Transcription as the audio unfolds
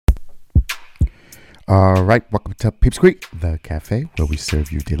All right, welcome to Peeps Creek, the cafe where we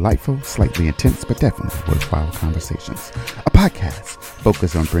serve you delightful, slightly intense, but definitely worthwhile conversations. A podcast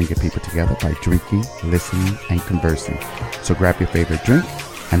focused on bringing people together by drinking, listening, and conversing. So grab your favorite drink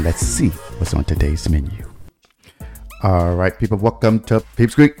and let's see what's on today's menu. All right, people, welcome to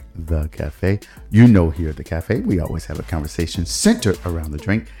Peeps Creek, the cafe. You know, here at the cafe, we always have a conversation centered around the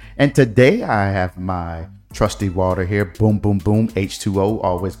drink. And today I have my trusty water here. Boom, boom, boom. H2O,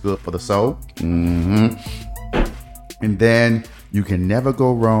 always good for the soul. And then you can never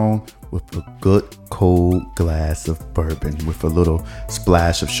go wrong with a good cold glass of bourbon with a little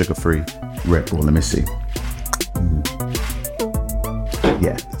splash of sugar-free Red Bull. Let me see.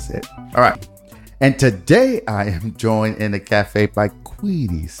 Yeah, that's it. All right. And today I am joined in the cafe by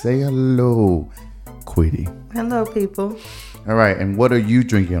Queedy. Say hello, Queedy. Hello, people. All right. And what are you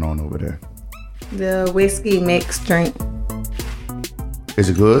drinking on over there? The whiskey mixed drink. Is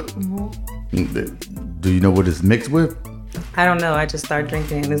it good? Mm-hmm. Do you know what it's mixed with? I don't know. I just started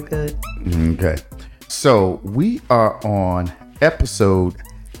drinking and it's good. Okay. So we are on episode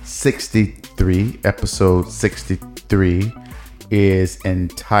 63. Episode 63 is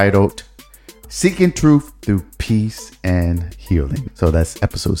entitled Seeking Truth Through Peace and Healing. So that's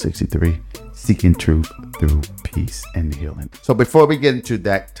episode 63. Seeking Truth Through Peace and Healing. So before we get into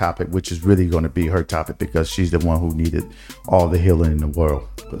that topic, which is really going to be her topic because she's the one who needed all the healing in the world.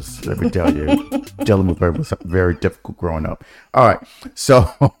 Because let me tell you, dealing with her was very difficult growing up. All right. So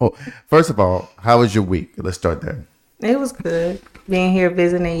first of all, how was your week? Let's start there. It was good. Being here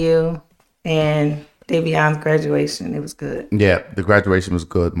visiting you and Davion's graduation. It was good. Yeah, the graduation was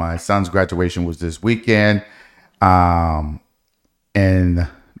good. My son's graduation was this weekend. And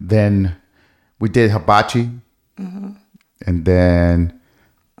then we did hibachi, and then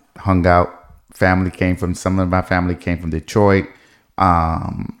hung out. Some of my family came from Detroit.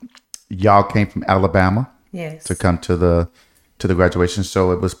 Y'all came from Alabama, yes, to come to the graduation.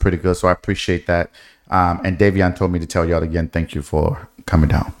 So it was pretty good. So I appreciate that. And Davion told me to tell y'all again, thank you for coming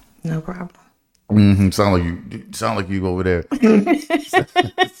down. No problem. Sound like you over there.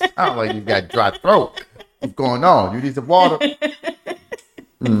 Sound like you got dry throat. What's going on? You need some water.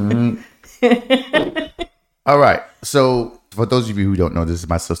 All right. So for those of you who don't know, this is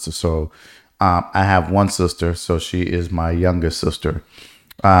my sister. So I have one sister. So she is my youngest sister.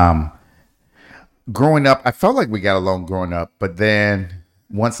 Growing up, I felt like we got along growing up. But then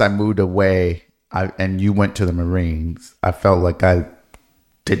once I moved away and you went to the Marines, I felt like I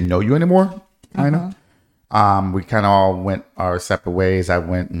didn't know you anymore. Kind of. We kind of all went our separate ways. I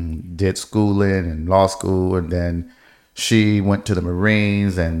went and did schooling and law school, and then she went to the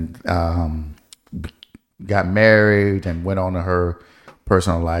Marines and got married and went on to her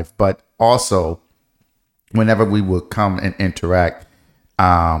personal life. But also, whenever we would come and interact,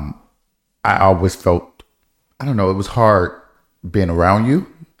 I always felt, I don't know, it was hard being around you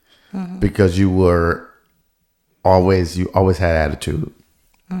because you always had attitude.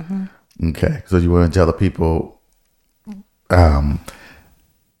 Okay, so you want to tell the people,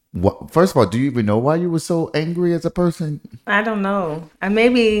 first of all, do you even know why you were so angry as a person? I don't know.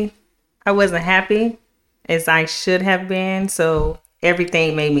 Maybe I wasn't happy as I should have been, so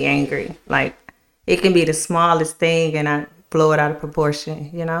everything made me angry. Like, it can be the smallest thing and I blow it out of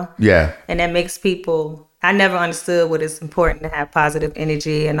proportion, you know? Yeah. And that makes people, I never understood what it's important to have positive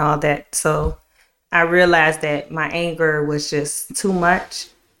energy and all that. So I realized that my anger was just too much.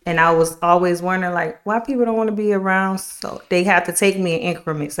 And I was always wondering, like, why people don't want to be around. So they have to take me in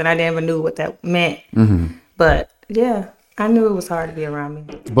increments. And I never knew what that meant. But yeah, I knew it was hard to be around me.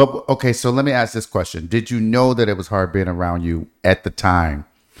 But okay, so let me ask this question. Did you know that it was hard being around you at the time?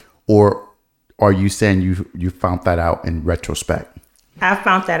 Or are you saying you found that out in retrospect? I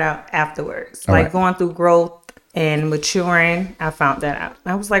found that out afterwards. All like right. Going through growth and maturing, I found that out.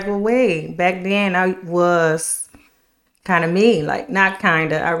 I was like, well, wait, back then I was kind of me, like not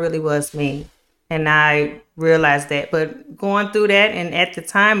kind of, I really was me. And I realized that, but going through that, and at the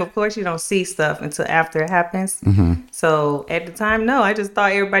time, of course, you don't see stuff until after it happens. So at the time, no, I just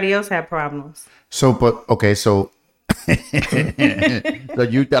thought everybody else had problems. So, but okay, so so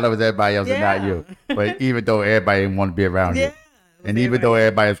you thought it was everybody else and not you. But even though everybody didn't want to be around you. And even though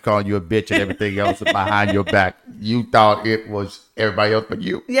everybody was calling you a bitch and everything else behind your back, you thought it was everybody else but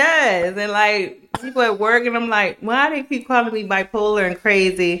you. Yes, and like people at work, and I'm like, why do they keep calling me bipolar and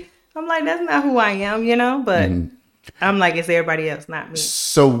crazy? I'm like, that's not who I am, you know? But I'm like, it's everybody else, not me.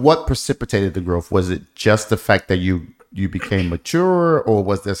 So what precipitated the growth? Was it just the fact that you became mature, or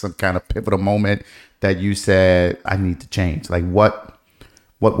was there some kind of pivotal moment that you said, I need to change? Like what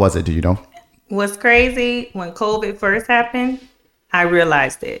was it? Do you know? What's crazy, when COVID first happened, I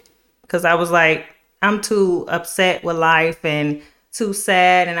realized it because I was like, I'm too upset with life and too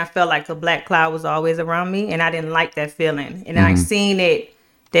sad, and I felt like a black cloud was always around me, and I didn't like that feeling. And I seen it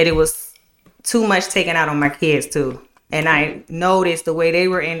that it was too much taken out on my kids too, and I noticed the way they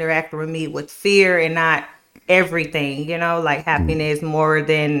were interacting with me with fear and not everything, like happiness more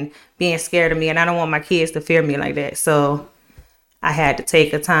than being scared of me. And I don't want my kids to fear me like that. So I had to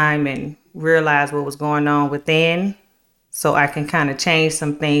take a time and realize what was going on within so I can kind of change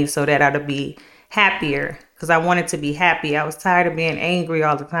some things so that I'd be happier, because I wanted to be happy. I was tired of being angry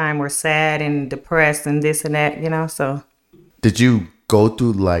all the time or sad and depressed and this and that, so. Did you go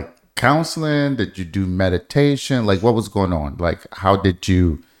through like counseling? Did you do meditation? Like what was going on? Like how did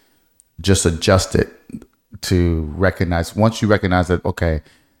you just adjust it to recognize, once you recognize that, okay,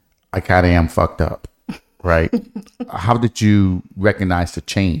 I kind of am fucked up, right? How did you recognize the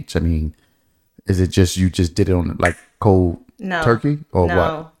change? I mean, is it just you just did it on like cold turkey or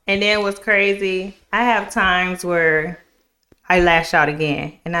what? And then what's crazy, I have times where I lash out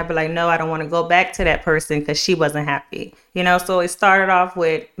again and I'd be like, no, I don't want to go back to that person because she wasn't happy. So it started off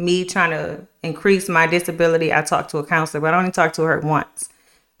with me trying to increase my disability. I talked to a counselor, but I only talked to her once.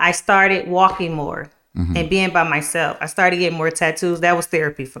 I started walking more and being by myself. I started getting more tattoos. That was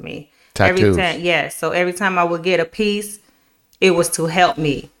therapy for me. Tattoos? Yes. So every time I would get a piece, it was to help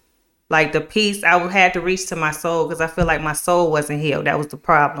me. Like the peace, I had to reach to my soul because I feel like my soul wasn't healed. That was the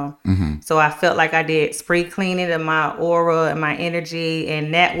problem. So I felt like I did spree cleaning of my aura and my energy,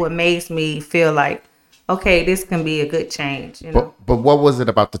 and that what makes me feel like, okay, this can be a good change. But what was it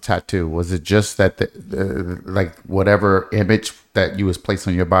about the tattoo? Was it just that like whatever image that you was placed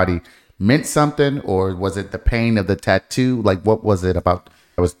on your body meant something, or was it the pain of the tattoo? Like what was it about?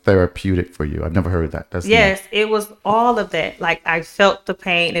 Was therapeutic for you? I've never heard that. Yes, it was all of that. Like I felt the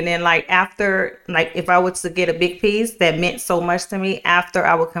pain, and then like after, like if I was to get a big piece that meant so much to me, after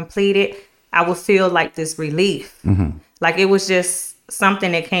I would complete it, I would feel like this relief. Like it was just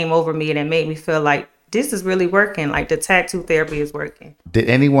something that came over me and it made me feel like this is really working. Like the tattoo therapy is working. Did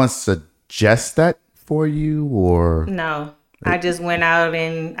anyone suggest that for you, or no? I just went out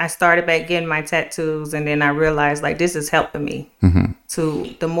and I started back getting my tattoos, and then I realized like this is helping me.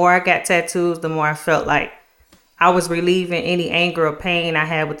 The more I got tattoos, the more I felt like I was relieving any anger or pain I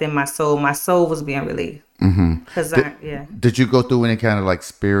had within my soul. My soul was being relieved. Did you go through any kind of like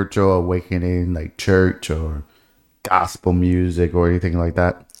spiritual awakening, like church or gospel music or anything like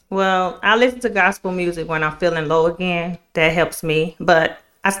that? Well, I listen to gospel music when I'm feeling low again. That helps me. But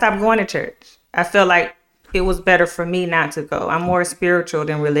I stopped going to church. I feel like it was better for me not to go. I'm more spiritual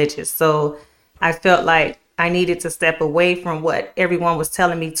than religious. So I felt like I needed to step away from what everyone was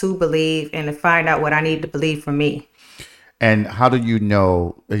telling me to believe and to find out what I needed to believe for me. And how do you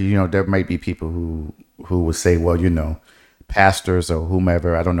know, there might be people who would say, well, pastors or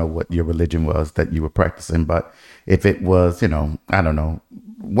whomever, I don't know what your religion was that you were practicing, but if it was, I don't know,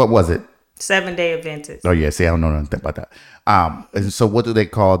 what was it? 7-Day Adventist. Oh yeah, see, I don't know nothing about that. And so what do they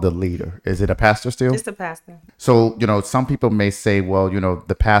call the leader? Is it a pastor still? It's a pastor. So, some people may say, well,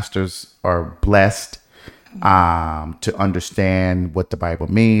 the pastors are blessed to understand what the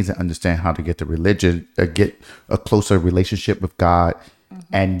Bible means and understand how to get the religion, get a closer relationship with God.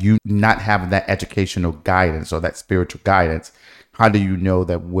 And you not having that educational guidance or that spiritual guidance, how do you know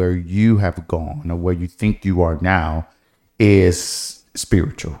that where you have gone or where you think you are now is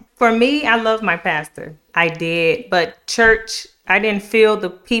spiritual? For me, I love my pastor. I did. But church, I didn't feel the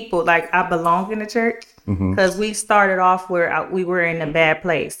people like I belonged in the church because we started off where we were in a bad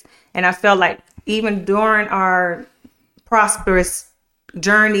place. And I felt like even during our prosperous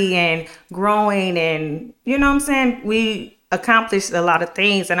journey and growing and, we accomplished a lot of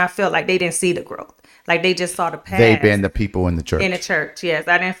things. And I felt like they didn't see the growth. Like they just saw the past. They been the people in the church. In the church, yes.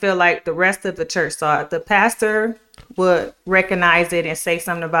 I didn't feel like the rest of the church saw it. The pastor would recognize it and say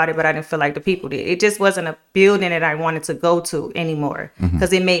something about it, but I didn't feel like the people did. It just wasn't a building that I wanted to go to anymore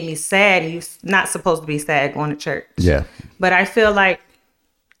because it made me sad. And you're not supposed to be sad going to church. Yeah. But I feel like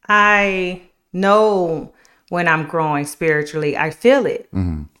I know when I'm growing spiritually. I feel it.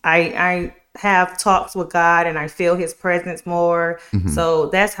 I have talks with God and I feel his presence more. So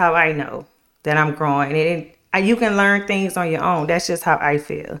that's how I know that I'm growing. And you can learn things on your own. That's just how I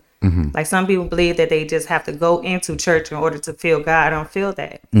feel. Like some people believe that they just have to go into church in order to feel God. I don't feel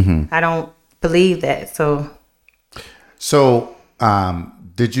that. I don't believe that. So,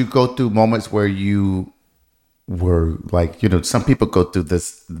 did you go through moments where you were like, some people go through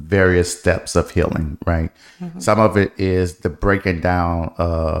this various steps of healing, right? Some of it is the breaking down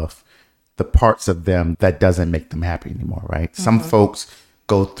of the parts of them that doesn't make them happy anymore, right? Some folks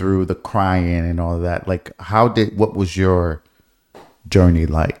go through the crying and all of that. Like what was your journey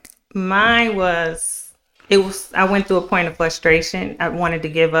like? Mine was, I went through a point of frustration. I wanted to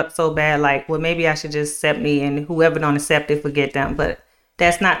give up so bad, like, well, maybe I should just accept me, and whoever don't accept it, forget them. But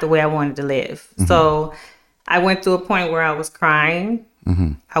that's not the way I wanted to live. So I went through a point where I was crying.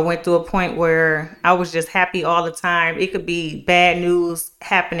 I went through a point where I was just happy all the time. It could be bad news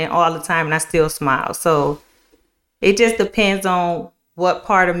happening all the time, and I still smile. So it just depends on what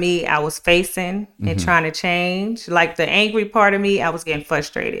part of me I was facing and trying to change. Like the angry part of me, I was getting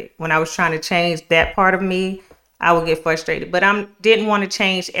frustrated. When I was trying to change that part of me, I would get frustrated. But I didn't want to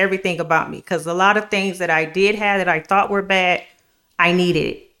change everything about me, because a lot of things that I did have that I thought were bad, I needed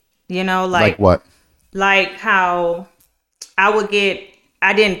it. You know, Like what? like how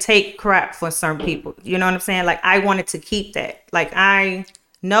I didn't take crap for certain people. You know what I'm saying? Like I wanted to keep that. Like I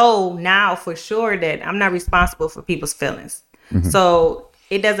know now for sure that I'm not responsible for people's feelings. So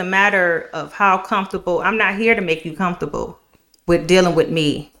it doesn't matter of how comfortable. I'm not here to make you comfortable with dealing with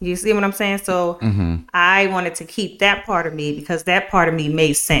me. You see what I'm saying? So I wanted to keep that part of me, because that part of me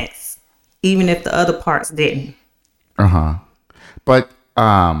made sense, even if the other parts didn't. But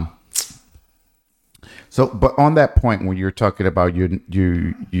but on that point, when you're talking about you're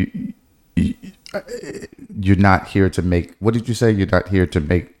not here to make, what did you say? You're not here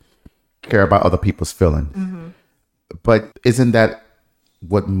to care about other people's feelings. But isn't that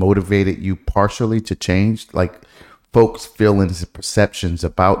what motivated you partially to change? Like folks' feelings and perceptions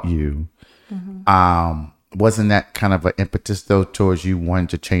about you. Wasn't that kind of an impetus though towards you wanting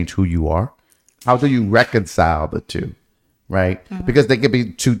to change who you are? How do you reconcile the two? Right? Because they could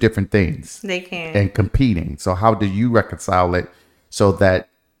be two different things. They can. And competing. So how do you reconcile it so that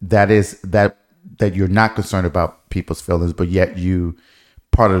you're not concerned about people's feelings, but yet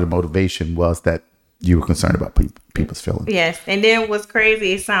part of the motivation was that you were concerned about people's feelings? Yes. And then what's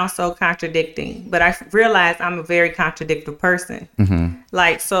crazy, it sounds so contradicting, but I realized I'm a very contradictory person.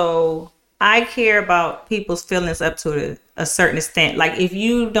 Like, so I care about people's feelings up to a certain extent. Like if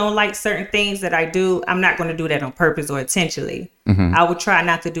you don't like certain things that I do, I'm not going to do that on purpose or intentionally. I would try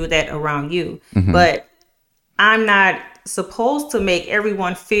not to do that around you. But I'm not supposed to make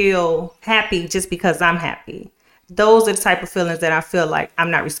everyone feel happy just because I'm happy. Those are the type of feelings that I feel like I'm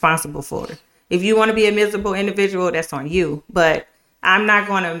not responsible for. If you want to be a miserable individual, that's on you. But I'm not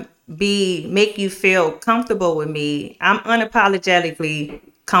going to make you feel comfortable with me. I'm unapologetically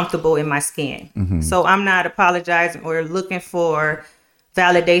comfortable in my skin. So I'm not apologizing or looking for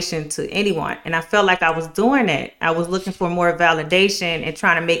validation to anyone. And I felt like I was doing that. I was looking for more validation and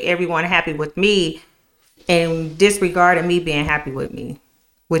trying to make everyone happy with me, and disregarding me being happy with me,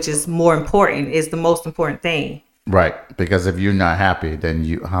 which is the most important thing. Right. Because if you're not happy, then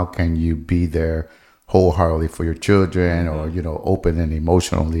how can you be there wholeheartedly for your children, or, open and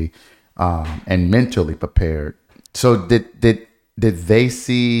emotionally and mentally prepared? So did they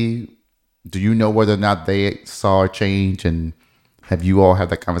see, do you know whether or not they saw a change, and have you all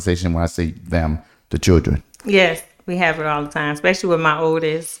had that conversation? When I say them, the children. Yes, we have it all the time, especially with my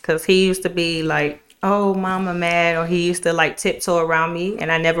oldest, because he used to be like, oh, mama mad, or he used to like tiptoe around me,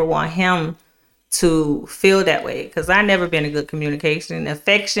 and I never want him to feel that way, because I never been a good communication.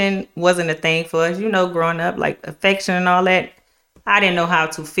 Affection wasn't a thing for us, growing up, like affection and all that. I didn't know how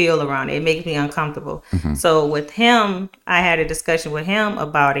to feel around it. It makes me uncomfortable. So with him, I had a discussion with him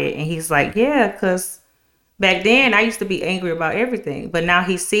about it, and he's like, yeah, because back then I used to be angry about everything, but now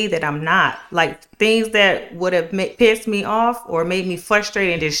he see that I'm not. Like things that would have pissed me off or made me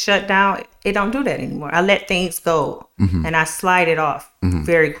frustrated and just shut down, it don't do that anymore. I let things go and I slide it off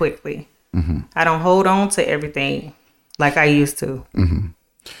very quickly. I don't hold on to everything like I used to.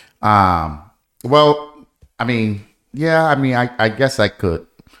 Well, I mean, yeah, I guess I could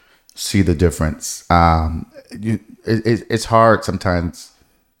see the difference. It's hard sometimes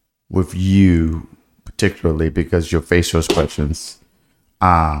with you, particularly because your facial expressions.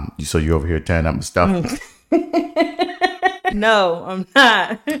 So you're over here tearing up my stuff. No, I'm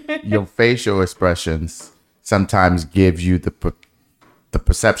not. Your facial expressions sometimes give you the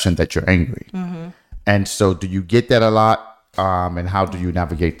perception that you're angry. And so do you get that a lot? And how do you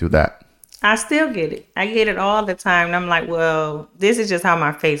navigate through that? I still get it. I get it all the time. And I'm like, well, this is just how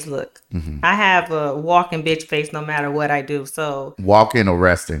my face look. I have a walking bitch face no matter what I do. So walking or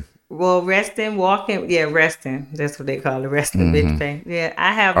resting? Well, resting, walking. Yeah, resting. That's what they call it. Resting bitch face. Yeah,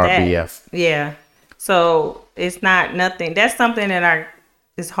 I have RBF. that. Yeah. So it's not nothing. That's something that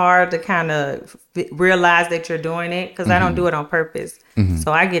it's hard to kind of realize that you're doing it, because I don't do it on purpose.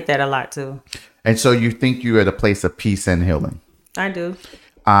 So I get that a lot too. And so you think you're at a place of peace and healing? I do.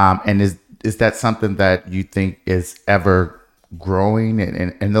 And is that something that you think is ever growing?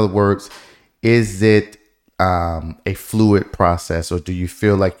 And in other words, is it a fluid process, or do you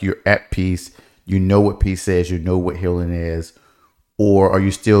feel like you're at peace? You know what peace is, you know what healing is, or are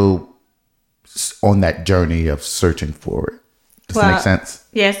you still on that journey of searching for it? Does that make sense?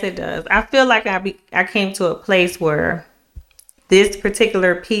 Yes, it does. I feel like I came to a place where this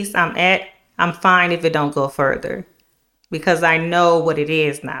particular piece I'm at, I'm fine if it don't go further because I know what it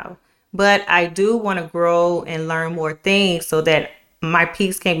is now. But I do want to grow and learn more things so that my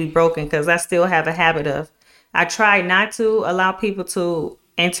peace can't be broken, because I still have a habit of, I try not to allow people to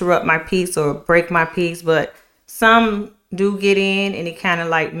interrupt my peace or break my peace, but some do get in and it kind of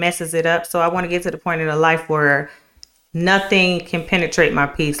like messes it up. So I want to get to the point in the life where nothing can penetrate my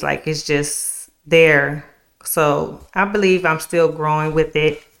peace. Like it's just there. So I believe I'm still growing with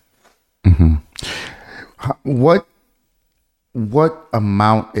it. What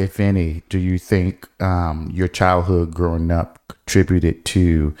amount, if any, do you think your childhood growing up contributed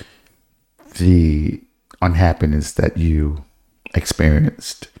to the unhappiness that you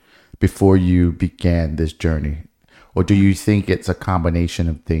experienced before you began this journey? Or do you think it's a combination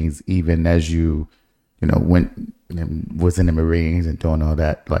of things, even as you went and was in the Marines and doing all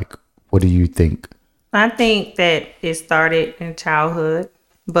that? Like, what do you think? I think that it started in childhood,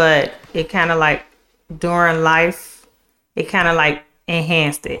 but it kind of like during life, it kind of like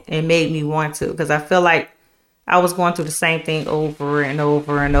enhanced it and made me want to, because I feel like I was going through the same thing over and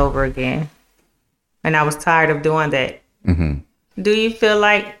over and over again. And I was tired of doing that. Mm-hmm. Do you feel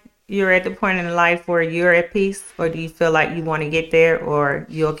like you're at the point in life where you're at peace, or do you feel like you want to get there, or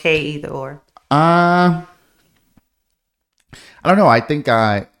you okay either or? I don't know. I think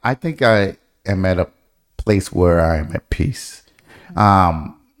I am at a place where I am at peace.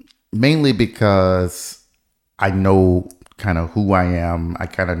 Mainly because I know kind of who I am. I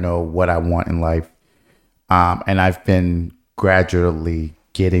kind of know what I want in life. And I've been gradually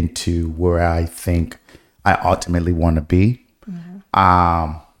getting to where I think I ultimately want to be. Mm-hmm.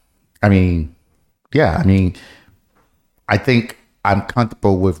 I think I'm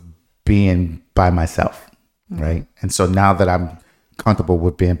comfortable with being by myself. Mm-hmm. Right. And so now that I'm comfortable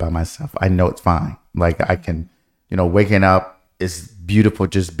with being by myself, I know it's fine. Like I can, waking up is beautiful,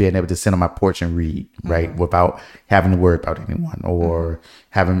 just being able to sit on my porch and read, right? Mm-hmm. Without having to worry about anyone or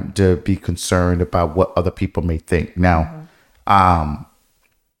having to be concerned about what other people may think. Now, I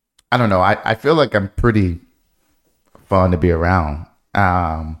don't know. I feel like I'm pretty fun to be around.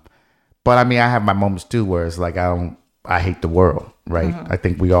 But I have my moments too, where it's like, I hate the world, right? Mm-hmm. I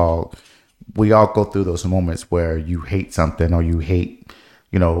think we all go through those moments where you hate something, or you hate,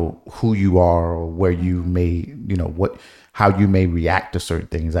 who you are, or where you may, how you may react to certain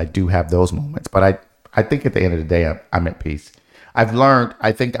things. I do have those moments, but I think at the end of the day, I'm at peace. I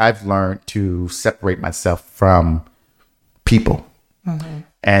think I've learned to separate myself from people. Mm-hmm.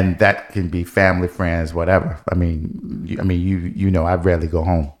 And that can be family, friends, whatever. I rarely go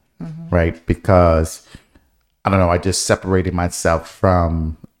home, right? Because I don't know, I just separated myself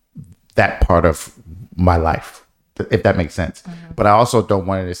from that part of my life, if that makes sense. Mm-hmm. But I also don't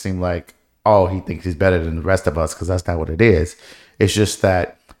want it to seem like, oh, he thinks he's better than the rest of us, because that's not what it is. It's just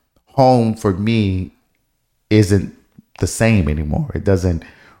that home for me isn't the same anymore. It doesn't,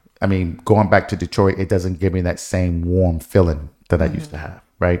 going back to Detroit, it doesn't give me that same warm feeling that I used to have,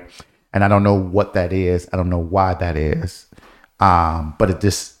 right? And I don't know what that is. I don't know why that is. But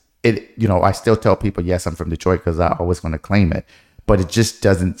I still tell people, yes, I'm from Detroit, because I always want to claim it. But it just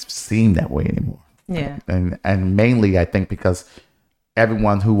doesn't seem that way anymore. Yeah. And mainly, I think because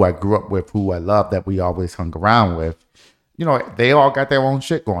everyone who I grew up with, who I love, that we always hung around with, they all got their own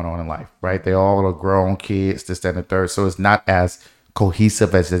shit going on in life, right? They all are grown kids, this, that, and the third. So it's not as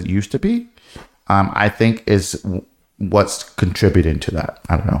cohesive as it used to be. I think is what's contributing to that.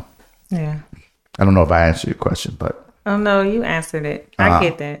 I don't know. Yeah. I don't know if I answered your question, but. Oh, no, you answered it. I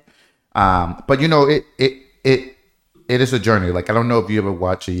get that. But it is a journey. Like, I don't know if you ever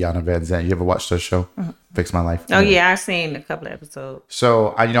watch Iyanla Vanzant. You ever watched her show, Fix My Life? Oh, yeah. I've seen a couple of episodes. So,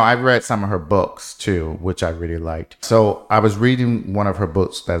 I read some of her books, too, which I really liked. So, I was reading one of her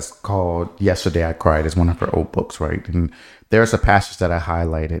books that's called Yesterday I Cried. It's one of her old books, right? And there's a passage that I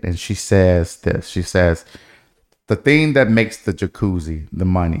highlighted. And she says this. She says, the thing that makes the jacuzzi, the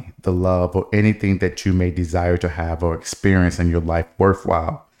money, the love, or anything that you may desire to have or experience in your life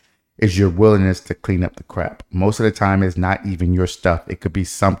worthwhile is your willingness to clean up the crap. Most of the time, it's not even your stuff. It could be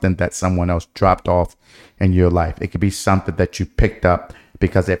something that someone else dropped off in your life. It could be something that you picked up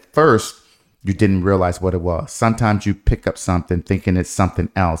because at first you didn't realize what it was. Sometimes you pick up something thinking it's something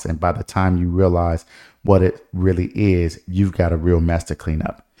else. And by the time you realize what it really is, you've got a real mess to clean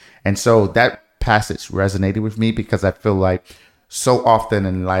up. And so that passage resonated with me because I feel like so often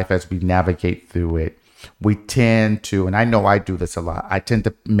in life as we navigate through it, we tend to, and I know I do this a lot, I tend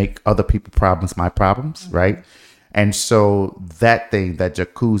to make other people's problems my problems, right? And so that thing, that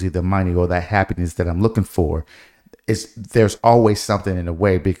jacuzzi, the money, or that happiness that I'm looking for, there's always something in the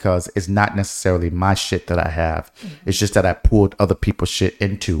way, because it's not necessarily my shit that I have. It's just that I pulled other people's shit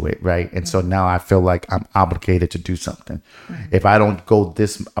into it, right? And so now I feel like I'm obligated to do something. If I don't go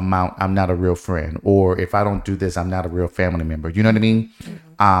this amount, I'm not a real friend. Or if I don't do this, I'm not a real family member. You know what I mean?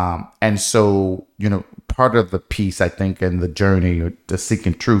 And so, part of the peace, I think, and the journey, or the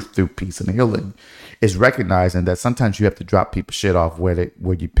seeking truth through peace and healing, is recognizing that sometimes you have to drop people's shit off where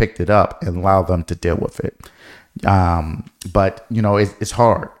you picked it up and allow them to deal with it. But it's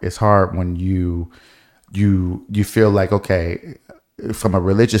hard. It's hard when you feel like, okay, from a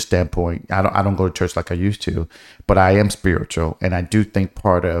religious standpoint, I don't go to church like I used to, but I am spiritual, and I do think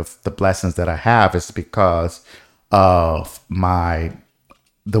part of the blessings that I have is because of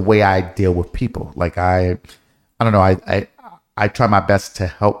the way I deal with people. Like I don't know, I try my best to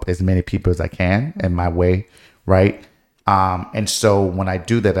help as many people as I can in my way, right? And so when I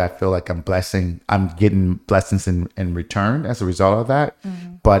do that, I feel like I'm getting blessings in return as a result of that.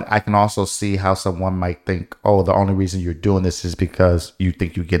 But I can also see how someone might think, oh, the only reason you're doing this is because you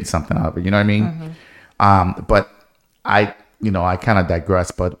think you're getting something out of it. You know what I mean? But I kind of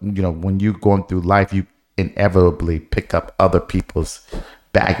digress. But, when you're going through life, you inevitably pick up other people's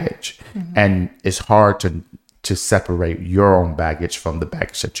baggage. And it's hard to separate your own baggage from the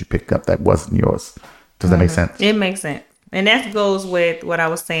baggage that you picked up that wasn't yours. Does that make sense? It makes sense. And that goes with what I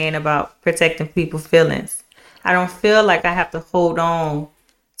was saying about protecting people's feelings. I don't feel like I have to hold on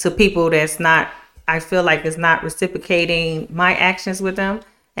to people I feel like it's not reciprocating my actions with them.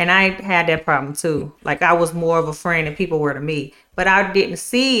 And I had that problem too. Like I was more of a friend than people were to me. But I didn't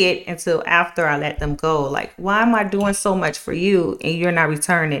see it until after I let them go. Like, why am I doing so much for you and you're not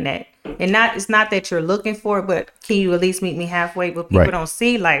returning that? And it's not that you're looking for it, but can you at least meet me halfway? But people don't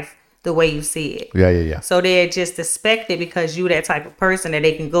see life the way you see it. Yeah. So they just expect it because you that type of person that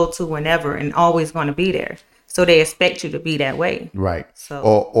they can go to whenever and always going to be there. So they expect you to be that way. Right. So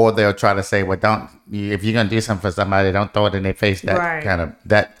or they'll try to say, well, if you're gonna do something for somebody, don't throw it in their face. That kind of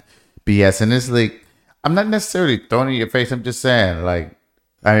that BS. And it's like, I'm not necessarily throwing it in your face. I'm just saying, like,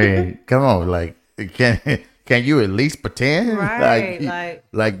 I mean, come on, like, can you at least pretend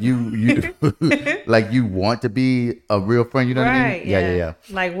like you like you want to be a real friend? You know what I mean? Yeah.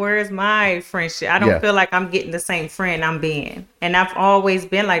 Like, where's my friendship? I don't feel like I'm getting the same friend I'm being, and I've always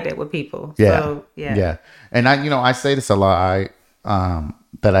been like that with people. So, yeah. And I say this a lot.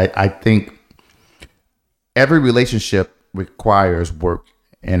 I think every relationship requires work,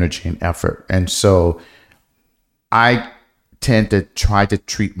 energy, and effort, and so I tend to try to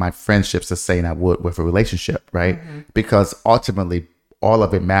treat my friendships the same I would with a relationship, right? Because ultimately all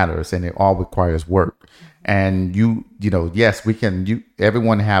of it matters and it all requires work. And yes,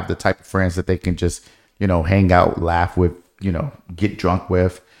 everyone have the type of friends that they can just, hang out, laugh with, get drunk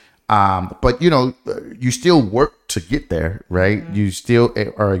with. But you still work to get there, right? You still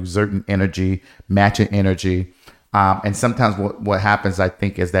are exerting energy, matching energy. And sometimes what happens, I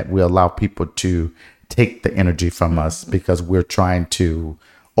think, is that we allow people to take the energy from us because we're trying to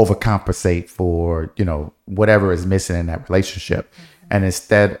overcompensate for, whatever is missing in that relationship. And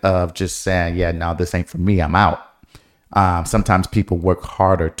instead of just saying, yeah, no, this ain't for me, I'm out. Sometimes people work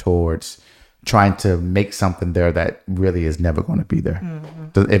harder towards trying to make something there that really is never going to be there.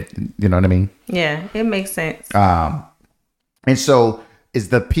 You know what I mean? Yeah, it makes sense. And so is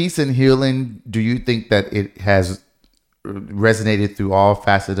the peace and healing, do you think that it has resonated through all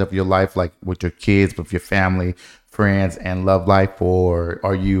facets of your life, like with your kids, with your family, friends, and love life, or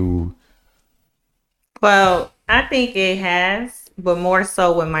are you? Well, I think it has, but more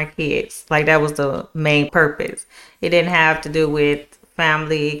so with my kids. Like that was the main purpose. It didn't have to do with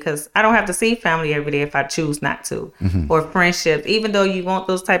family, because I don't have to see family every day if I choose not to, or friendships. Even though you want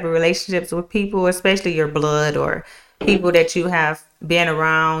those type of relationships with people, especially your blood or people that you have been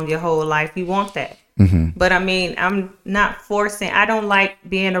around your whole life, you want that. But I mean, I'm not forcing. I don't like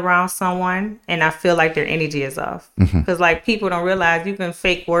being around someone and I feel like their energy is off. Because like people don't realize you can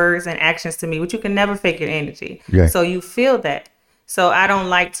fake words and actions to me, but you can never fake your energy. So you feel that. So I don't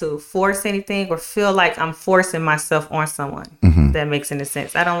like to force anything or feel like I'm forcing myself on someone. If that makes any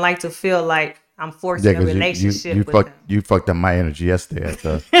sense. I don't like to feel like I'm forcing a relationship with them. You fucked up my energy yesterday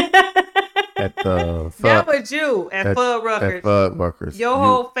at the that was you at Fudd Ruckers. Your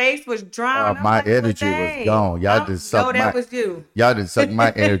whole face was drawn. My energy was gone. Y'all just sucked that was you. Y'all just sucked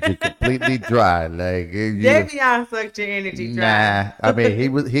my energy completely dry. Like Davion sucked your energy dry. Nah, I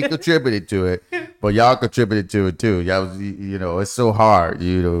mean he contributed to it, but y'all contributed to it too. Y'all was, it's so hard,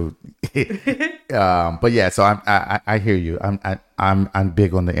 But yeah, so I hear you. I'm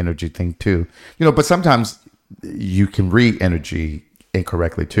big on the energy thing too. But sometimes you can read energy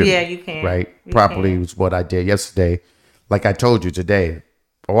incorrectly too. Yeah, you can. Right? You Properly can. was what I did yesterday. Like I told you today.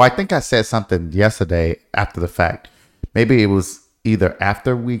 Or I think I said something yesterday after the fact. Maybe it was either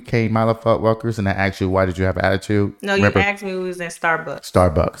after we came out of Rutgers and I asked you, why did you have attitude? No, Remember? you asked me we was in Starbucks.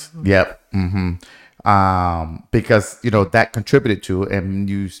 Starbucks. Yep. Because that contributed to it, and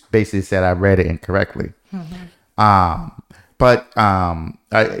you basically said I read it incorrectly. But part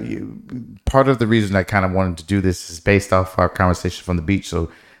of the reason I kind of wanted to do this is based off our conversation from the beach.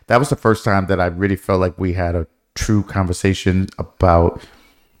 So that was the first time that I really felt like we had a true conversation about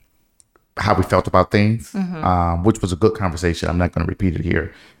how we felt about things, which was a good conversation. I'm not going to repeat it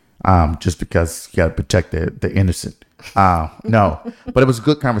here, just because you got to protect the innocent. No, but it was a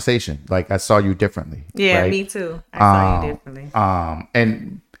good conversation. Like I saw you differently. Yeah, right? me too. I saw you differently.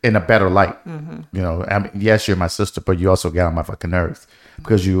 And in a better light. I mean, yes, you're my sister, but you also got on my fucking nerves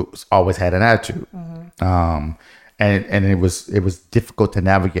because you always had an attitude. And it was difficult to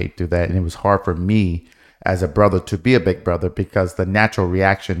navigate through that, and it was hard for me as a brother to be a big brother because the natural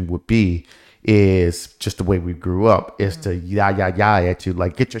reaction would be is just the way we grew up is to yah at you,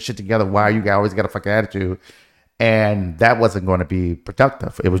 like, get your shit together. Why you always got a fucking attitude? And that wasn't going to be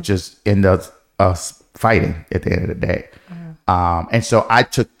productive. It was just end up us fighting at the end of the day. And so I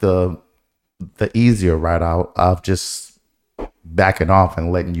took the easier route out of just backing off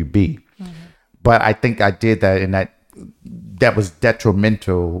and letting you be. But I think I did that, and that was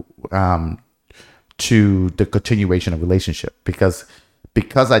detrimental to the continuation of relationship because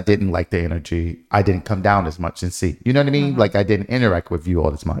I didn't like the energy. I didn't come down as much and see, you know what I mean? Like I didn't interact with you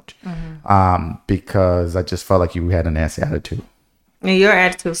all as much because I just felt like you had a nasty attitude. And your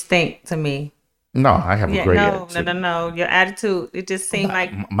attitude stink to me. No, I have a great attitude. No. Your attitude, it just seemed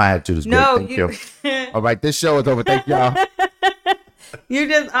like my attitude is great. Thank you. All right, this show is over. Thank y'all. You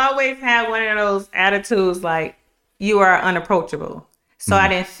just always had one of those attitudes like you are unapproachable. So I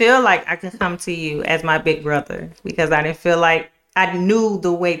didn't feel like I could come to you as my big brother because I didn't feel like I knew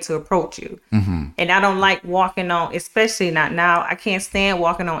the way to approach you. And I don't like walking on, especially not now. I can't stand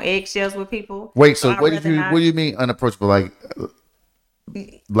walking on eggshells with people. Wait, so what do you mean unapproachable?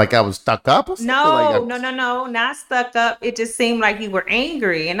 Like I was stuck up or something? No, not stuck up. It just seemed like you were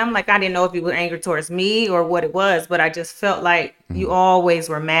angry. And I'm like, I didn't know if you were angry towards me or what it was, but I just felt like you always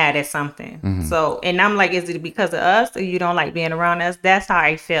were mad at something. So, and I'm like, is it because of us or you don't like being around us? That's how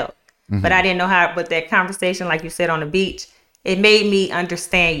I felt. But I didn't know how, but that conversation, like you said on the beach, it made me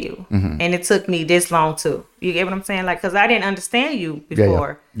understand you. And it took me this long too. You get what I'm saying? Like, cause I didn't understand you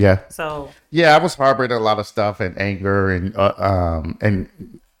before. Yeah. So. Yeah, I was harboring a lot of stuff and anger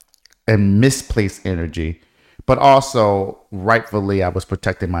and misplaced energy, but also rightfully I was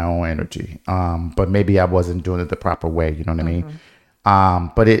protecting my own energy. But maybe I wasn't doing it the proper way. You know what I mean?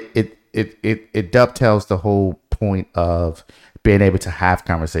 But it dovetails the whole point of being able to have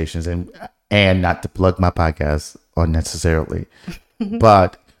conversations and not to plug my podcast unnecessarily,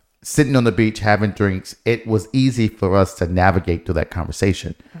 but sitting on the beach having drinks, it was easy for us to navigate through that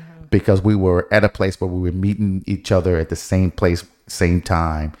conversation because we were at a place where we were meeting each other at the same place, same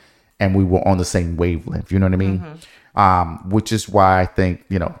time, and we were on the same wavelength. You know what I mean? Which is why I think,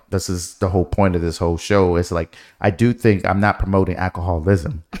 this is the whole point of this whole show. It's like, I do think I'm not promoting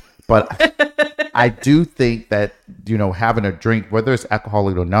alcoholism, but I do think that, having a drink, whether it's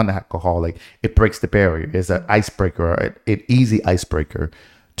alcoholic or non-alcoholic, it breaks the barrier. It's an icebreaker, an easy icebreaker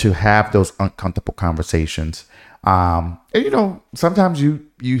to have those uncomfortable conversations. And, sometimes you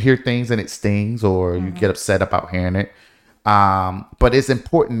hear things and it stings or you get upset about hearing it. But it's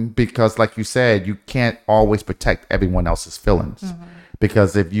important because, like you said, you can't always protect everyone else's feelings.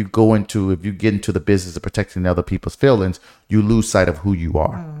 Because if you get into the business of protecting other people's feelings, you lose sight of who you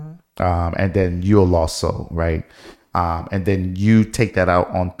are. And then you're a lost soul, right? And then you take that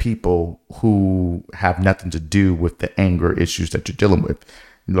out on people who have nothing to do with the anger issues that you're dealing with,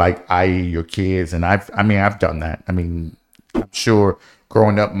 like your kids. And I've done that. I mean, I'm sure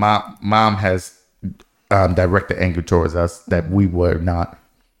growing up, my mom has directed anger towards us that we didn't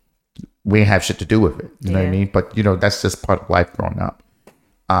have shit to do with it. You know what I mean? But that's just part of life growing up.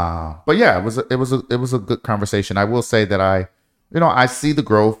 But yeah, it was a good conversation. I will say that I see the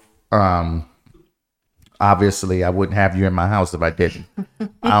growth. Obviously, I wouldn't have you in my house if I didn't.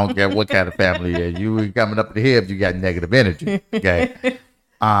 I don't care what kind of family you're. You coming up to here if you got negative energy. Okay.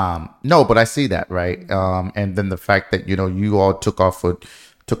 No, but I see that, right? And then the fact that you all took off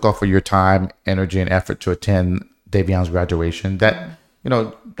for your time, energy, and effort to attend Davion's graduation. That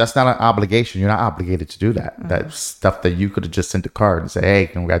that's not an obligation. You're not obligated to do that. That's stuff that you could have just sent a card and say, hey,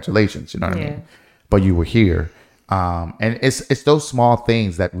 congratulations. You know what I mean? But you were here. And it's those small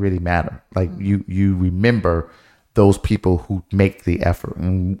things that really matter. Like you remember those people who make the effort.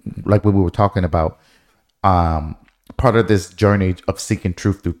 And like what we were talking about, part of this journey of seeking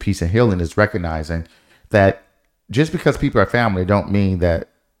truth through peace and healing is recognizing that just because people are family don't mean that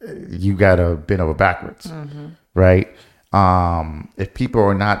you gotta bend over backwards, right? If people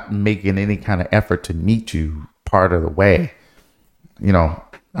are not making any kind of effort to meet you part of the way, you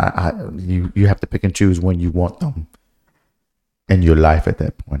have to pick and choose when you want them in your life at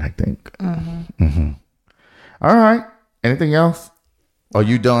that point, I think. All right. Anything else? Are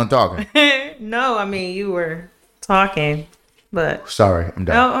you done talking? No, I mean, you were talking, but... Sorry, I'm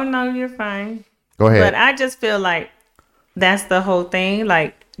done. Oh, no, you're fine. Go ahead. But I just feel like that's the whole thing.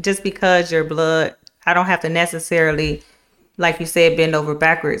 Like, just because you're blood, I don't have to necessarily, like you said, bend over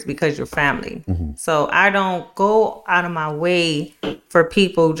backwards because you're family. So I don't go out of my way for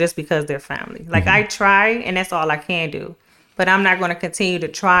people just because they're family. Like, I try, and that's all I can do. But I'm not going to continue to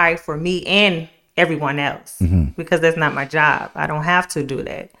try for me and everyone else because that's not my job. I don't have to do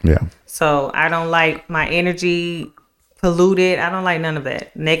that. Yeah. So I don't like my energy polluted. I don't like none of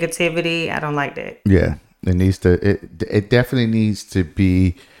that. Negativity, I don't like that. Yeah. It definitely needs to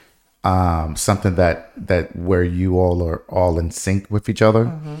be something that where you all are all in sync with each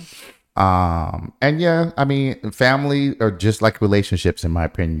other. And yeah, I mean, family are just like relationships, in my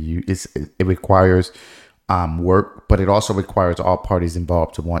opinion. It requires work, but it also requires all parties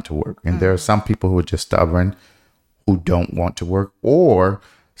involved to want to work. And there are some people who are just stubborn, who don't want to work, or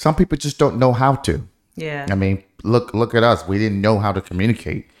some people just don't know how to. Yeah. I mean, look at us. We didn't know how to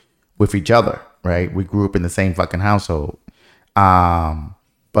communicate with each other, right? We grew up in the same fucking household.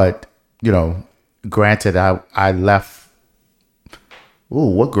 But, granted, I left.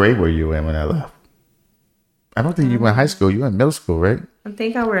 Ooh, what grade were you in when I left? I don't think you were in high school. You were in middle school, right? I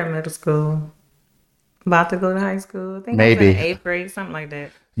think I were in middle school. About to go to high school. I think Maybe. I was in 8th grade, something like that.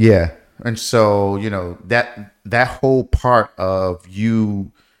 Yeah. And so, that whole part of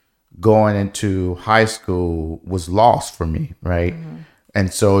you going into high school was lost for me, right?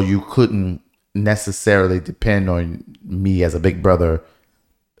 And so you couldn't necessarily depend on me as a big brother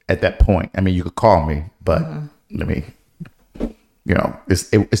at that point. I mean, you could call me, but I mean,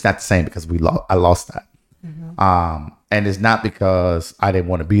 it's not the same because I lost that. And it's not because I didn't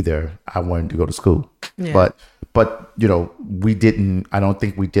want to be there. I wanted to go to school. Yeah. But I don't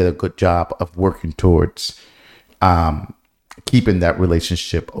think we did a good job of working towards keeping that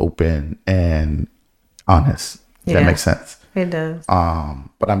relationship open and honest. If that makes sense. It does.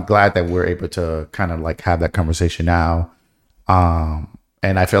 But I'm glad that we're able to kind of like have that conversation now.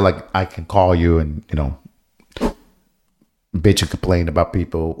 And I feel like I can call you and, bitch and complain about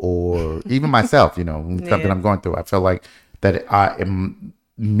people, or even myself, something I'm going through. I feel like that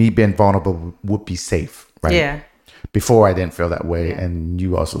me being vulnerable would be safe, right? Yeah. Before I didn't feel that way, and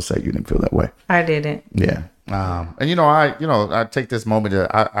you also said you didn't feel that way. I didn't. Yeah. And I take this moment to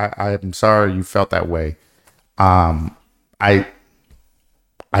I'm sorry you felt that way. I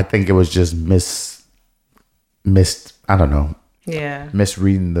think it was just missed. I don't know. Yeah.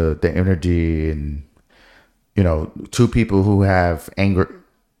 Misreading the energy, and two people who have anger,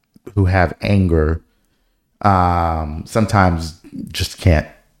 sometimes just can't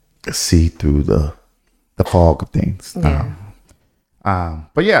see through the fog of things. Yeah.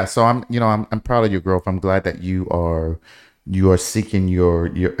 But yeah, so I'm proud of your growth. I'm glad that you are seeking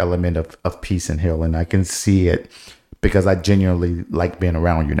your element of peace and healing. I can see it because I genuinely like being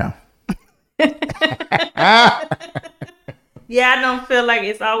around you now. Yeah, I don't feel like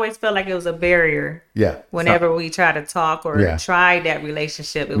it's always felt like it was a barrier. Yeah. Whenever we try to talk or try that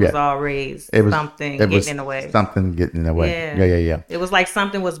relationship, it was always something getting in the way. Something getting in the way. Yeah. It was like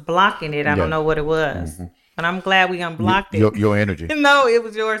something was blocking it. I don't know what it was. But I'm glad we unblocked it. Your energy. No, it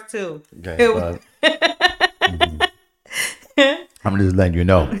was yours too. Okay, I'm just letting you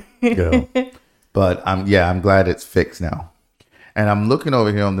know. But I'm glad it's fixed now. And I'm looking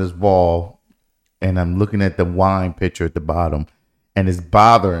over here on this wall, and I'm looking at the wine pitcher at the bottom, and it's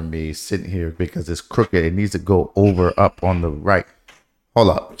bothering me sitting here because it's crooked. It needs to go up on the right. Hold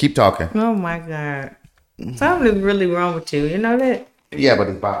up. Keep talking. Oh my God. Something is really wrong with you. You know that? Yeah, but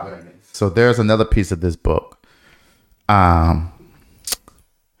it's bothering me. So there's another piece of this book where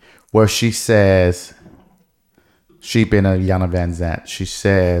she says, she being a Iyanla Vanzant, she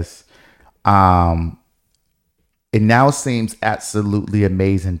says, it now seems absolutely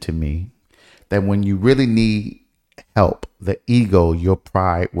amazing to me that when you really need help, the ego, your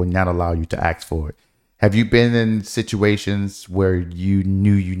pride will not allow you to ask for it. Have you been in situations where you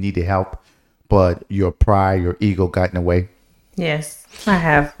knew you needed help, but your pride, your ego got in the way? Yes, I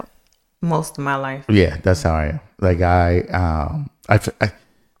have most of my life. Yeah, that's how I am. Like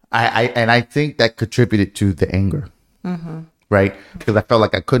and I think that contributed to the anger, right? Because I felt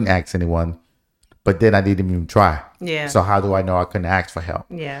like I couldn't ask anyone, but then I didn't even try. Yeah. So how do I know I couldn't ask for help?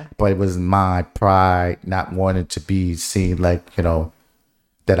 Yeah. But it was my pride not wanting to be seen like,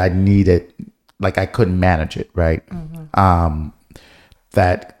 that I needed, like I couldn't manage it, right?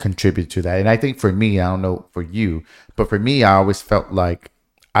 That contributed to that. And I think for me, I don't know for you, but for me, I always felt like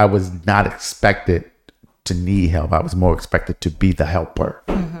I was not expected to need help. I was more expected to be the helper,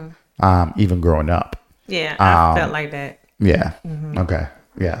 even growing up. Yeah, I felt like that. Yeah. Okay.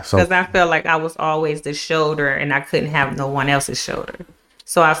 Yeah. So because I felt like I was always the shoulder and I couldn't have no one else's shoulder.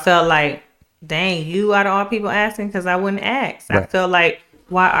 So I felt like, dang, you out of all people asking, because I wouldn't ask. Right. I felt like,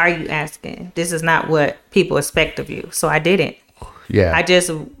 why are you asking? This is not what people expect of you. So I didn't. yeah. I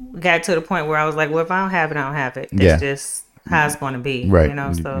just got to the point where I was like, well, if I don't have it, I don't have it. That's just how it's going to be. Right.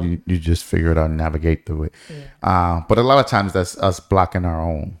 So You just figure it out and navigate through it. Yeah. But a lot of times that's us blocking our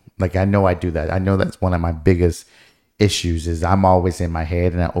own. Like, I know I do that. I know that's one of my biggest issues is I'm always in my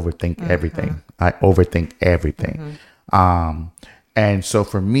head and I overthink everything. I overthink everything. And so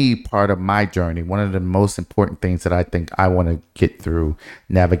for me, part of my journey, one of the most important things that I think I want to get through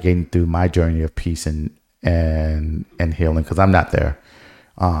navigating through my journey of peace and healing, because I'm not there.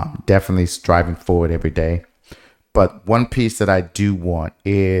 Definitely striving forward every day. But one piece that I do want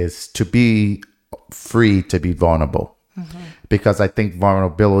is to be free to be vulnerable. Because I think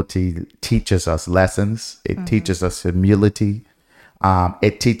vulnerability teaches us lessons. It teaches us humility.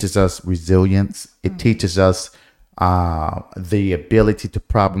 It teaches us resilience. It teaches us the ability to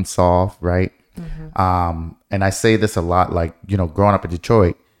problem solve, right? And I say this a lot, like, growing up in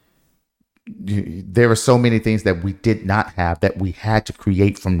Detroit, there were so many things that we did not have that we had to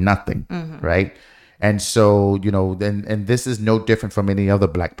create from nothing, right? And so, and this is no different from any other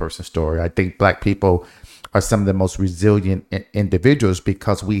Black person story. I think Black people are some of the most resilient individuals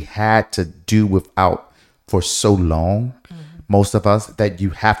because we had to do without for so long, most of us, that you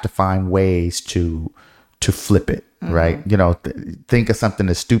have to find ways to flip it, right? Think of something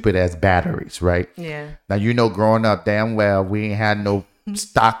as stupid as batteries, right? Yeah. Now, growing up, damn well, we ain't had no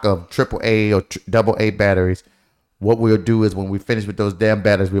stock of AAA or AA batteries. What we'll do is when we finish with those damn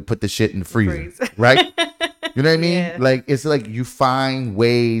batteries, we'll put the shit in the freezer, right? You know what I mean? Yeah. Like, it's like you find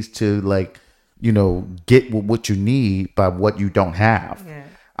ways to, like, get what you need by what you don't have.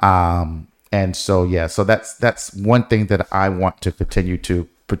 Yeah. And so, so that's one thing that I want to continue to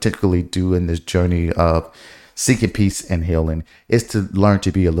particularly do in this journey of seeking peace and healing is to learn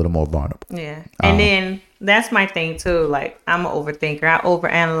to be a little more vulnerable. Yeah. And then that's my thing too. Like, I'm an overthinker. I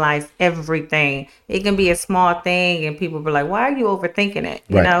overanalyze everything. It can be a small thing and people be like, why are you overthinking it?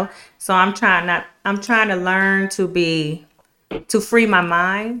 You know? So I'm trying to learn to free my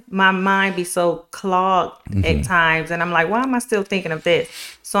mind. My mind be so clogged at times. And I'm like, why am I still thinking of this?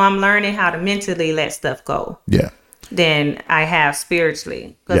 So I'm learning how to mentally let stuff go. Yeah. Than I have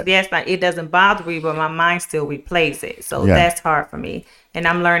spiritually. Because it doesn't bother me, but my mind still replays it. So that's hard for me. And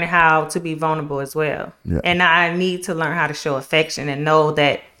I'm learning how to be vulnerable as well. Yeah. And I need to learn how to show affection and know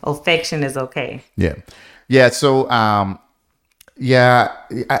that affection is okay. Yeah. Yeah. So,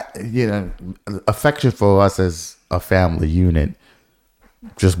 affection for us as a family unit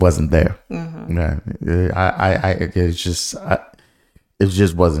just wasn't there. It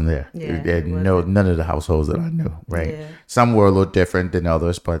just wasn't there. None of the households that I knew, right? Yeah. Some were a little different than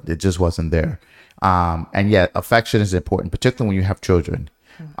others, but it just wasn't there. And yet affection is important, particularly when you have children.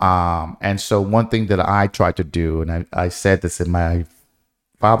 And so one thing that I try to do, and I said this in my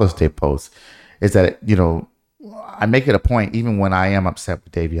Father's Day post, is that, I make it a point, even when I am upset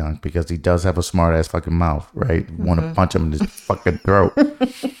with Davion, because he does have a smart ass fucking mouth, right? Want to punch him in his fucking throat,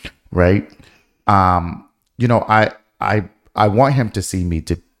 right? I want him to see me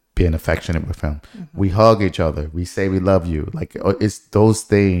to being affectionate with him. We hug each other. We say we love you. Like, it's those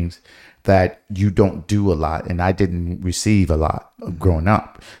things that you don't do a lot. And I didn't receive a lot growing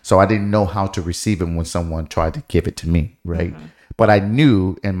up. So I didn't know how to receive it when someone tried to give it to me. Right. But I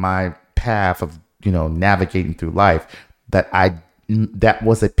knew in my path of, navigating through life that that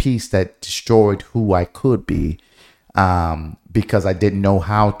was a piece that destroyed who I could be. Because I didn't know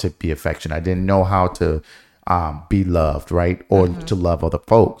how to be affectionate. I didn't know how to be loved, right? Or to love other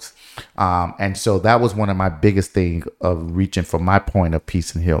folks. And so that was one of my biggest things of reaching for my point of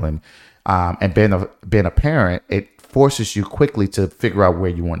peace and healing. And being a parent, it forces you quickly to figure out where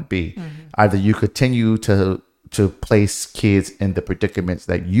you want to be. Either you continue to place kids in the predicaments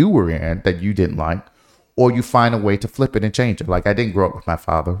that you were in that you didn't like, or you find a way to flip it and change it. Like I didn't grow up with my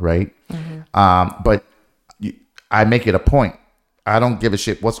father, right? But I make it a point. I don't give a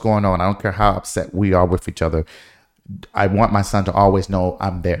shit what's going on. I don't care how upset we are with each other. I want my son to always know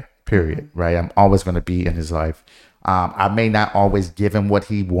I'm there, period, right? I'm always going to be in his life. I may not always give him what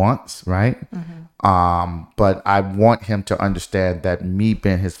he wants, right? But I want him to understand that me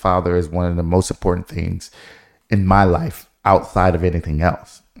being his father is one of the most important things in my life outside of anything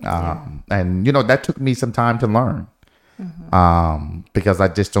else. And, that took me some time to learn because I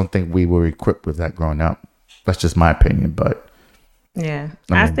just don't think we were equipped with that growing up. That's just my opinion, but. Yeah,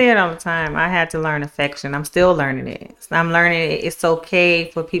 I say it all the time. I had to learn affection. I'm still learning it. I'm learning it's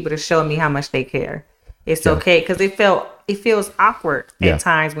okay for people to show me how much they care. It's okay because it feels awkward at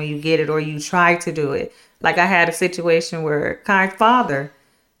times when you get it or you try to do it. Like I had a situation where Kai's father,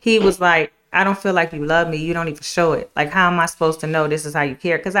 he was like, I don't feel like you love me. You don't even show it. Like, how am I supposed to know this is how you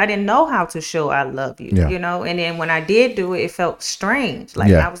care? Because I didn't know how to show I love you, And then when I did do it, it felt strange.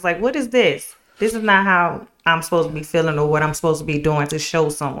 Like, I was like, what is this? This is not how I'm supposed to be feeling or what I'm supposed to be doing to show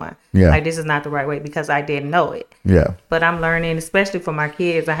someone. Like, this is not the right way because I didn't know it. But I'm learning, especially for my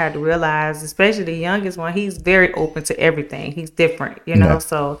kids, I had to realize, especially the youngest one, he's very open to everything. He's different,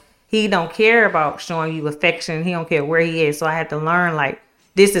 so he don't care about showing you affection. He don't care where he is. So I had to learn, like,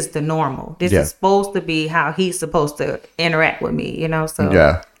 this is the normal. This is supposed to be how he's supposed to interact with me,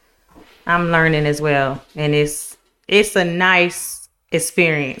 So I'm learning as well. And it's a nice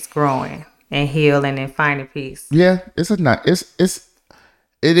experience growing and healing and finding peace. Yeah, it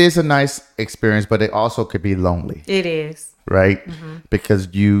is a nice experience, but it also could be lonely. It is. Right? Because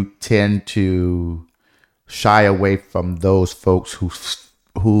you tend to shy away from those folks who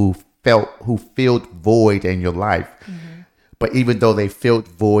filled void in your life. But even though they filled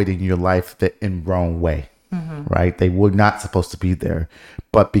void in your life in wrong way, right? They were not supposed to be there.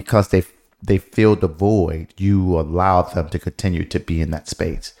 But because they filled the void, you allowed them to continue to be in that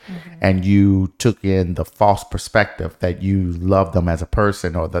space. And you took in the false perspective that you loved them as a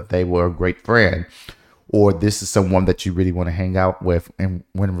person or that they were a great friend or this is someone that you really want to hang out with. And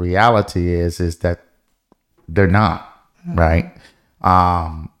when reality is that they're not, right?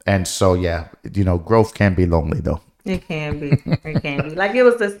 And so, growth can be lonely though. It can be. It can be. Like it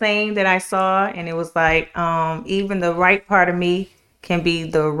was the thing that I saw and it was like, even the right part of me can be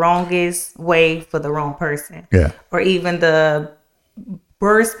the wrongest way for the wrong person. Yeah. Or even the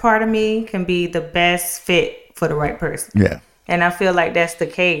worst part of me can be the best fit for the right person. Yeah. And I feel like that's the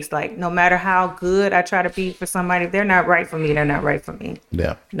case. Like no matter how good I try to be for somebody, if they're not right for me, they're not right for me.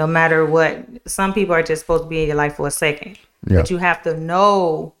 Yeah. No matter what. Some people are just supposed to be in your life for a second. Yeah. But you have to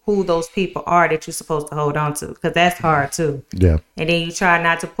know who those people are that you're supposed to hold on to. Because that's hard too. Yeah. And then you try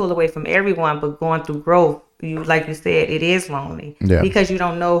not to pull away from everyone, but going through growth, like you said, it is lonely. Yeah. Because you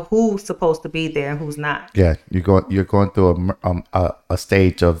don't know who's supposed to be there and who's not. Yeah. You're going through a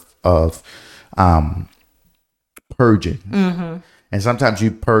stage of purging. Mm-hmm. And sometimes you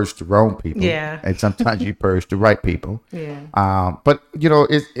purge the wrong people. Yeah. And sometimes you purge the right people. Yeah. But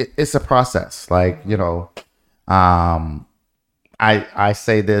it's a process. Like, I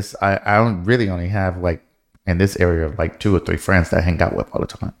say this, I don't really only have like in this area like 2 or 3 friends that I hang out with all the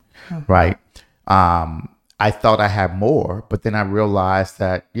time. Mm-hmm. Right. I thought I had more, but then I realized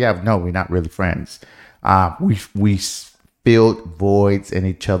that, we're not really friends. We filled voids in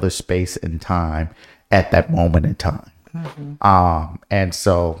each other's space and time at that moment in time. Mm-hmm. And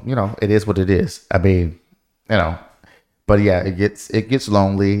so, it is what it is. I mean, but yeah, it gets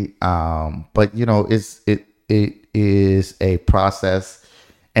lonely. But it is a process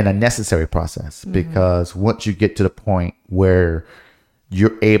and a necessary process because once you get to the point where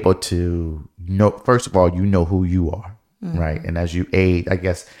you're able to know, first of all, who you are, right? And as you age, I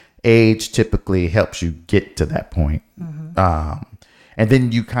guess age typically helps you get to that point. And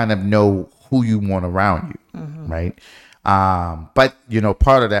then you kind of know who you want around you, right? But,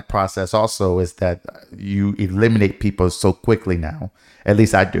 part of that process also is that you eliminate people so quickly now, at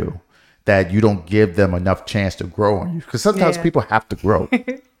least I do, that you don't give them enough chance to grow on you. Because sometimes people have to grow.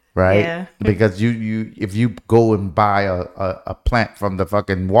 Right? Yeah. Because if you go and buy a plant from the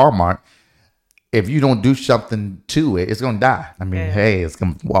fucking Walmart, if you don't do something to it, it's gonna die. I mean, hey, it's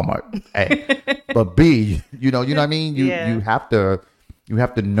gonna Walmart. Hey. But B, you know what I mean? You have to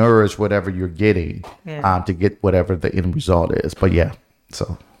nourish whatever you're getting to get whatever the end result is. But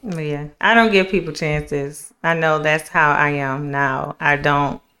I don't give people chances. I know that's how I am now. I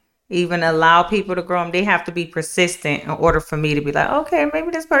don't even allow people to grow them. They have to be persistent in order for me to be like, okay,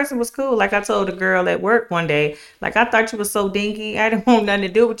 maybe this person was cool. Like I told a girl at work one day, like, I thought you was so dinky. I didn't want nothing to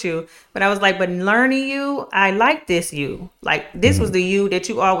do with you. But I was like, but learning you, I like this you. Like, this was the you that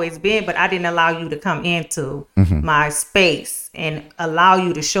you always been, but I didn't allow you to come into my space and allow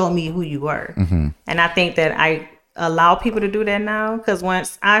you to show me who you were. And I think that I allow people to do that now, because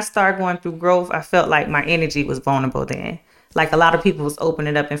once I started going through growth, I felt like my energy was vulnerable then. Like a lot of people was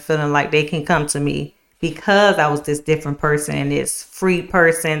opening up and feeling like they can come to me because I was this different person and this free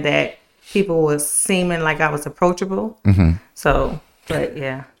person that people was seeming like I was approachable. So, but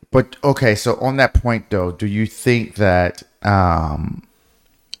yeah. But okay, so on that point though, do you think that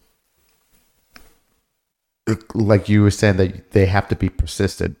like you were saying that they have to be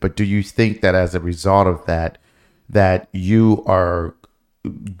persistent, but do you think that as a result of that, that you are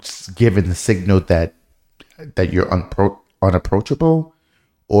given the signal that you're unapproachable,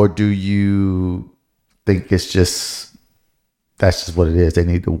 or do you think that's just what it is? They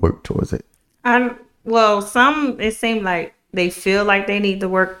need to work towards it. Well, some, it seemed like they feel like they need to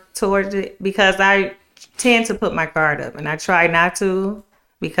work towards it, because I tend to put my guard up and I try not to,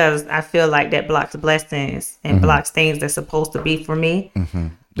 because I feel like that blocks blessings and blocks things that's supposed to be for me.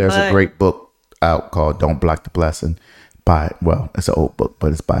 There's a great book out called "Don't Block the Blessing" by, well, it's an old book,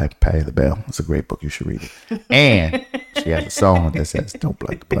 but it's by Patti LaBelle. It's a great book. You should read it. And she has a song that says "Don't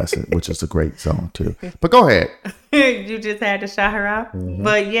Block the Blessing," which is a great song too. But go ahead. You just had to shout her out.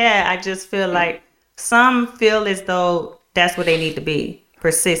 But yeah, I just feel like some feel as though that's what they need to be,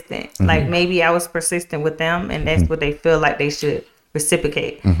 persistent. Like maybe I was persistent with them, and that's what they feel like they should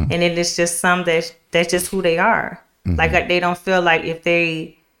reciprocate. And then it's just some that's just who they are. Like they don't feel like if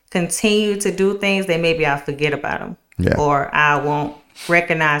they continue to do things, then maybe I'll forget about them. Yeah. Or I won't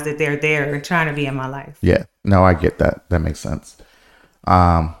recognize that they're there and trying to be in my life. Yeah. No, I get that. That makes sense.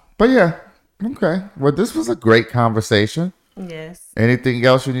 But yeah. Okay. Well, this was a great conversation. Yes. Anything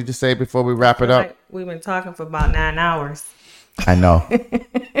else you need to say before we wrap it up? Like we've been talking for about 9 hours. I know.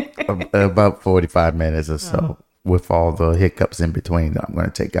 About 45 minutes or so, with all the hiccups in between that I'm going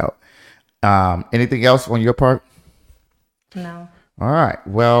to take out. Anything else on your part? No. All right.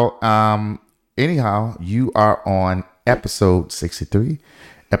 Well, anyhow, you are on episode 63.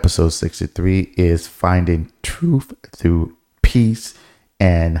 Episode 63 is finding truth through peace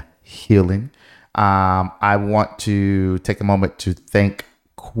and healing. I want to take a moment to thank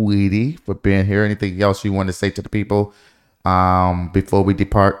Queedy for being here. Anything else you want to say to the people before we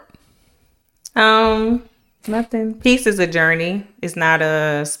depart? Nothing. Peace is a journey. It's not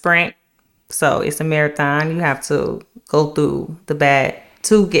a sprint. So it's a marathon. You have to go through the bad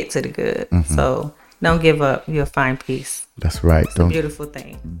to get to the good. So don't give up. You'll find peace. That's right. It's a beautiful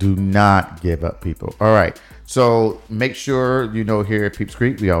thing. Do not give up, people. All right. So make sure, here at Peeps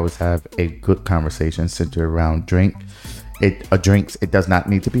Creek, we always have a good conversation centered around drinks. It does not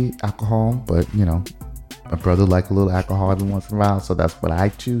need to be alcohol, but my brother like a little alcohol every once in a while, so that's what I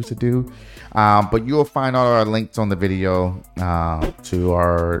choose to do. But you'll find all our links on the video to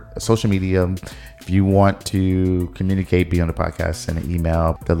our social media. If you want to communicate, be on the podcast, send an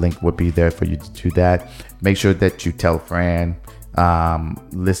email. The link will be there for you to do that. Make sure that you tell a friend.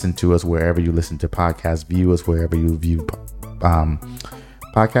 Listen to us wherever you listen to podcasts. View us wherever you view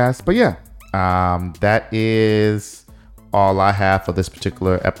podcasts. But yeah, that is all I have for this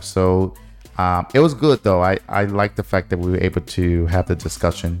particular episode. It was good though. I like the fact that we were able to have the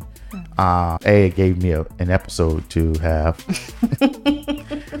discussion. It gave me an episode to have.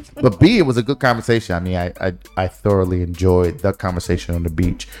 But B, it was a good conversation. I mean, I thoroughly enjoyed the conversation on the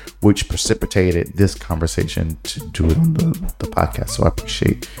beach, which precipitated this conversation to do it on the podcast. So I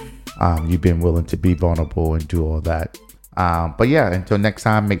appreciate you being willing to be vulnerable and do all that. But yeah, until next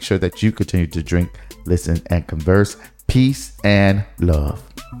time, make sure that you continue to drink, listen, and converse. Peace and love.